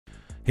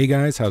Hey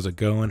guys, how's it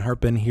going?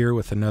 Heartben here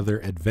with another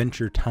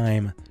Adventure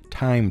Time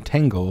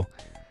Tangle.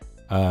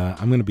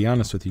 I'm going to be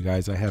honest with you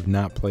guys, I have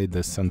not played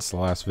this since the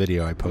last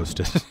video I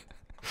posted.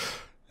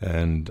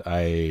 And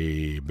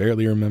I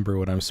barely remember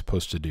what I'm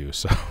supposed to do,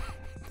 so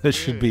this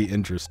should be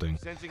interesting.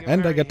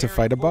 And I get to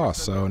fight a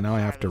boss, so now I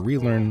have to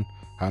relearn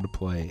how to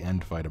play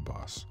and fight a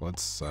boss.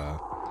 Let's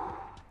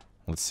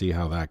see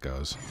how that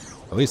goes.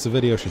 At least the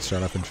video should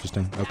start off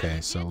interesting. Okay,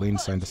 so lean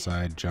side to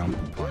side, jump,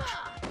 punch.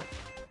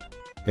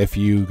 If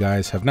you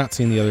guys have not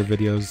seen the other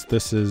videos,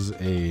 this is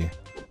a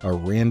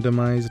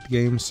randomized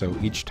game, so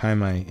each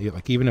time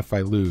even if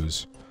I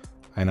lose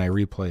and I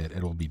replay it,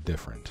 it'll be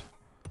different.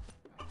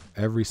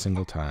 Every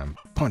single time.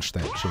 Punch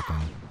that chicken.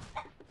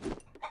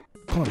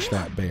 Punch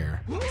that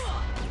bear.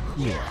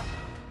 Yeah.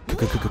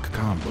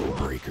 Combo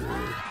breaker.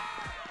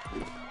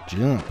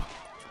 Jump.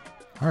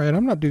 Alright,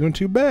 I'm not doing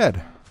too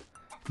bad.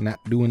 Not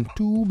doing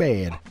too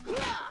bad.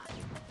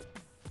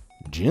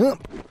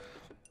 Jump.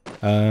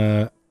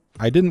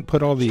 I didn't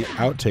put all the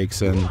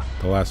outtakes in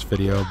the last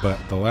video, but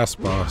the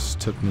last boss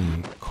took me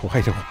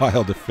quite a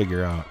while to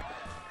figure out,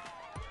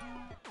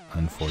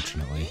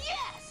 unfortunately.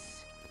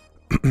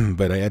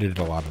 But I edited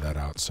a lot of that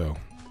out, so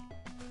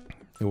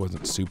it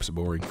wasn't super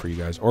boring for you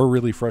guys, or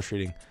really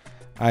frustrating.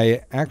 I'm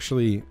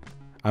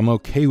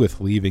okay with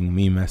leaving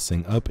me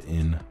messing up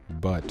in,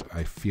 but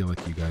I feel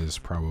like you guys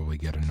probably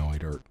get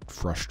annoyed or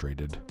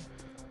frustrated.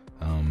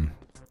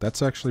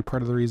 That's actually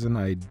part of the reason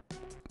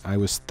I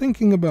was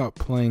thinking about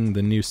playing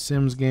the new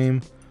Sims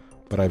game,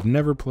 but I've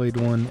never played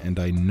one, and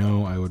I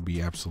know I would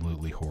be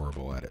absolutely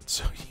horrible at it,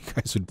 so you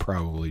guys would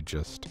probably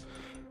just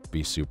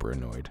be super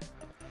annoyed.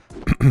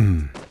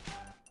 Man,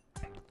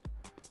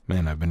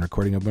 I've been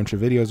recording a bunch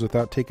of videos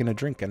without taking a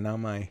drink, and now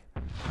my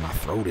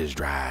throat is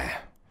dry.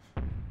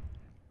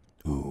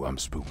 Ooh, I'm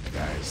spooked,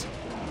 guys.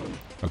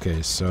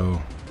 Okay,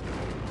 so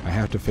I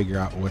have to figure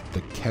out what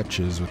the catch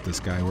is with this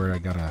guy, where I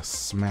gotta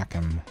smack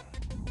him.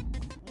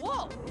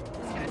 Whoa,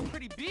 this guy's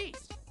pretty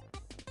beast.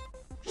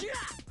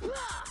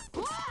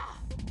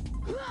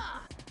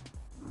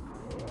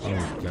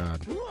 Oh,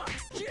 God.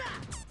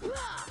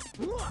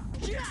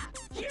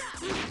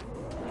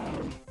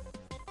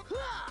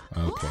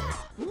 Okay.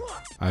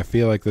 I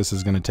feel like this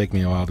is going to take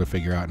me a while to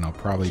figure out, and I'll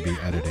probably be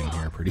editing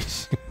here pretty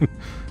soon.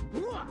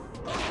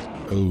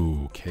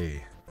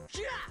 Okay.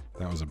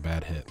 That was a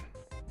bad hit.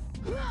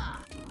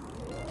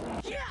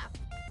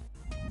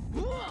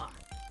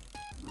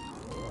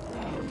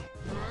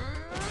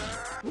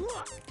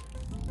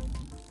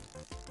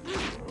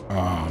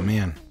 Oh,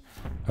 man.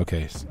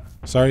 Okay.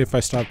 Sorry if I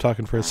stopped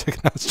talking for a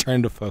second. I was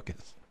trying to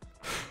focus.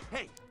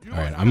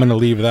 Alright, I'm going to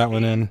leave that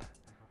one in.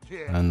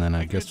 And then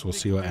I guess we'll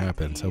see what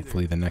happens.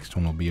 Hopefully the next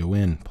one will be a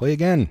win. Play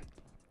again.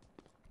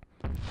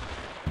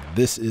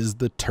 This is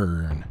the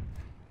turn.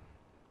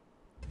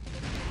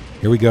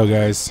 Here we go,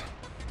 guys.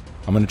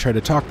 I'm going to try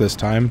to talk this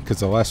time, because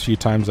the last few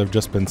times I've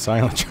just been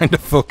silent trying to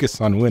focus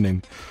on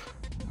winning.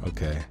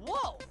 Okay.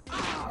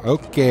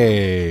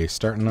 Okay,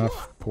 starting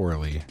off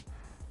poorly.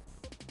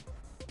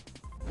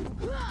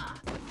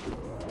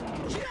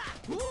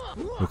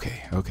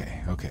 Okay.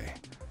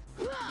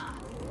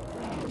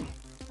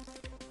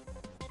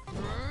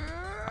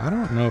 I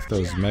don't know if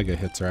those mega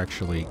hits are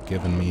actually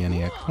giving me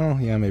any... Oh,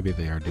 yeah, maybe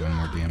they are doing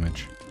more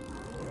damage.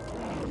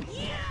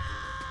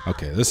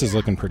 Okay, this is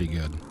looking pretty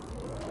good.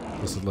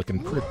 This is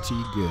looking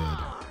pretty good.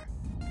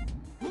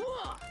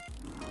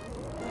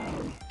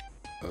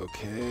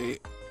 Okay.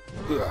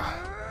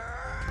 Ugh.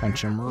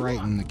 Punch him right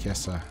in the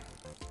kissa.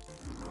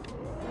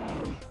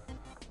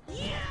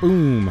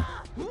 Boom!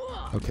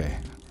 Okay.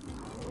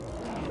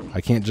 I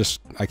can't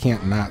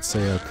not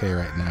say okay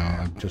right now.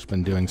 I've just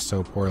been doing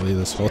so poorly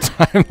this whole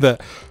time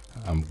that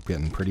I'm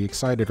getting pretty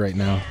excited right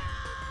now.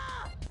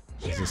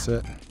 Is this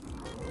it?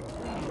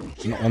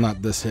 No, well,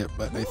 not this hit,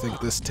 but I think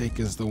this take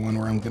is the one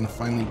where I'm gonna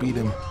finally beat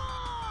him.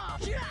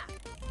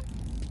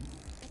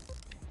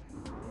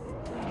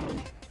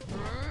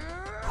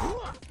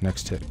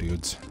 Next hit,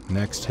 dudes.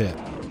 Next hit.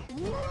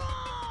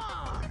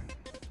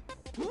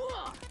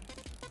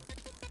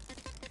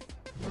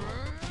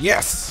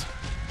 Yes!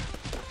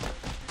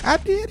 I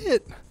did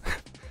it!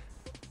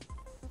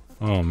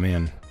 Oh,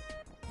 man.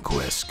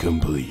 Quest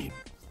complete.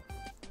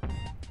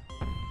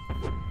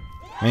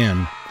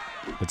 Man,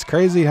 it's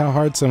crazy how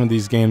hard some of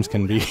these games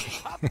can be.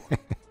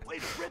 Way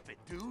to rip it,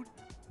 dude.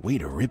 Way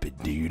to rip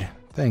it, dude.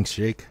 Thanks,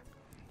 Jake.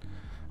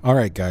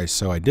 Alright, guys,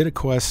 so I did a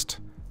quest.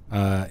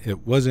 It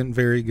wasn't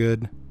very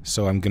good,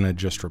 so I'm going to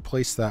just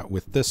replace that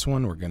with this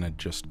one. We're going to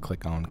just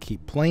click on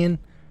keep playing,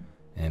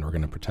 and we're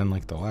going to pretend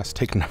like the last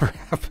take never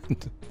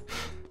happened.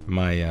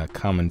 My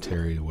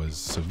commentary was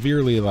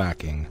severely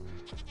lacking,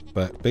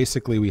 but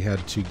basically we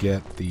had to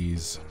get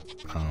these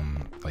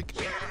like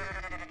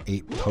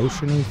 8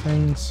 potion-y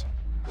things,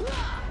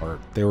 or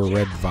they were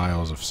red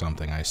vials of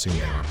something. I assume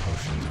they were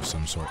potions of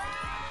some sort,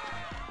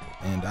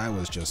 and I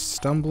was just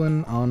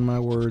stumbling on my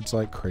words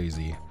like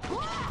crazy.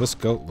 This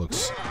goat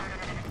looks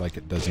like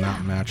it does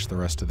not match the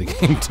rest of the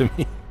game to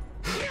me,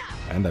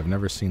 and I've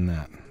never seen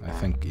that. I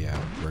think,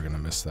 yeah, we're gonna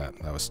miss that.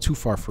 That was too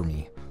far for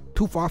me.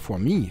 Too far for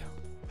me.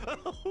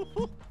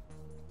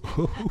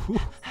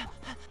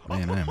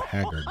 Man, I am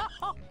haggard.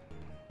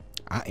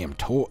 I am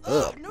tore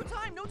up. No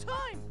time, no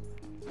time.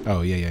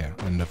 Oh, yeah.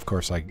 And of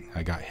course, I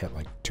got hit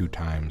like 2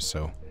 times,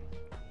 so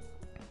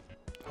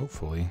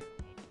hopefully.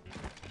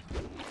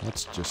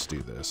 Let's just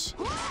do this.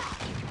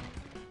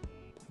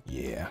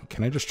 Yeah.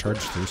 Can I just charge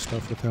through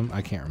stuff with him?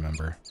 I can't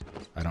remember.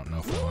 I don't know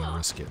if I want to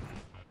risk it.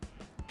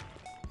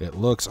 It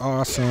looks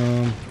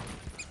awesome.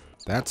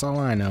 That's all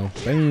I know.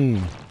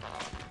 Boom.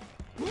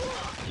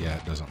 Yeah,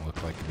 it doesn't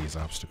look like these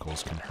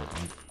obstacles can hurt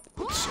me.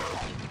 So,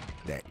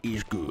 that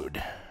is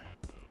good.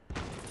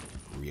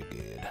 Real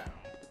good.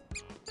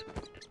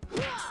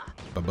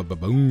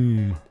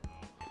 Ba-ba-ba-boom.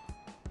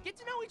 Get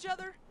to know each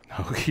other.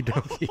 Okie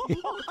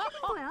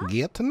dokie.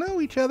 Get to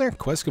know each other.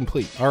 Quest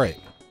complete. Alright.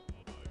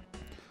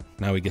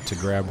 Now we get to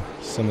grab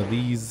some of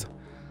these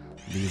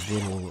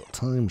little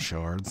time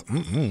shards.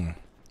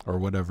 Or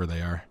whatever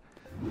they are.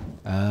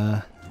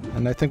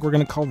 And I think we're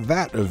going to call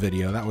that a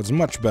video. That was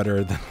much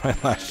better than my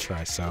last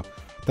try. So,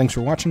 thanks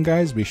for watching,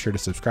 guys. Be sure to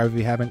subscribe if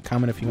you haven't.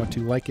 Comment if you want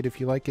to. Like it if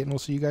you like it. And we'll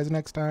see you guys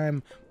next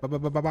time.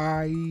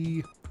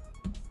 Bye-bye-bye-bye-bye.